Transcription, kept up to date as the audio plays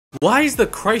Why is the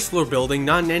Chrysler Building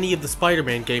not in any of the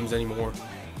Spider-Man games anymore?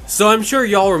 So I'm sure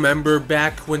y'all remember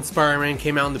back when Spider-Man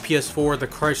came out on the PS4, the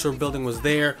Chrysler Building was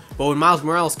there, but when Miles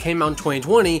Morales came out in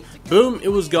 2020, boom, it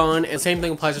was gone, and same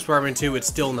thing applies to Spider-Man 2, it's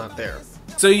still not there.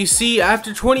 So you see,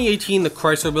 after 2018, the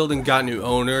Chrysler Building got new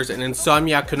owners, and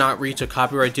Insomniac could not reach a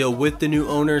copyright deal with the new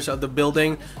owners of the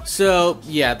building, so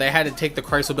yeah, they had to take the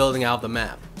Chrysler Building out of the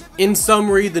map. In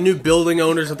summary, the new building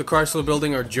owners of the Chrysler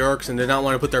Building are jerks and did not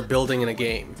want to put their building in a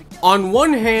game. On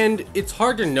one hand, it's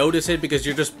hard to notice it because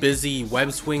you're just busy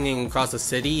web swinging across the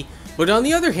city, but on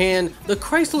the other hand, the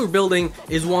Chrysler Building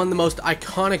is one of the most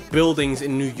iconic buildings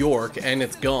in New York and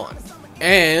it's gone.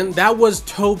 And that was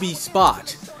Toby's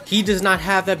spot. He does not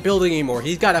have that building anymore.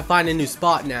 He's got to find a new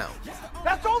spot now.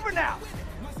 That's over now!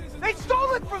 They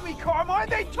stole it from me, Carmine!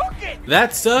 They took it!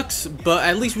 That sucks, but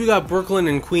at least we got Brooklyn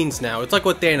and Queens now. It's like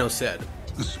what Thanos said.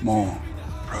 A small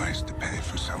price to pay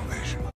for salvation.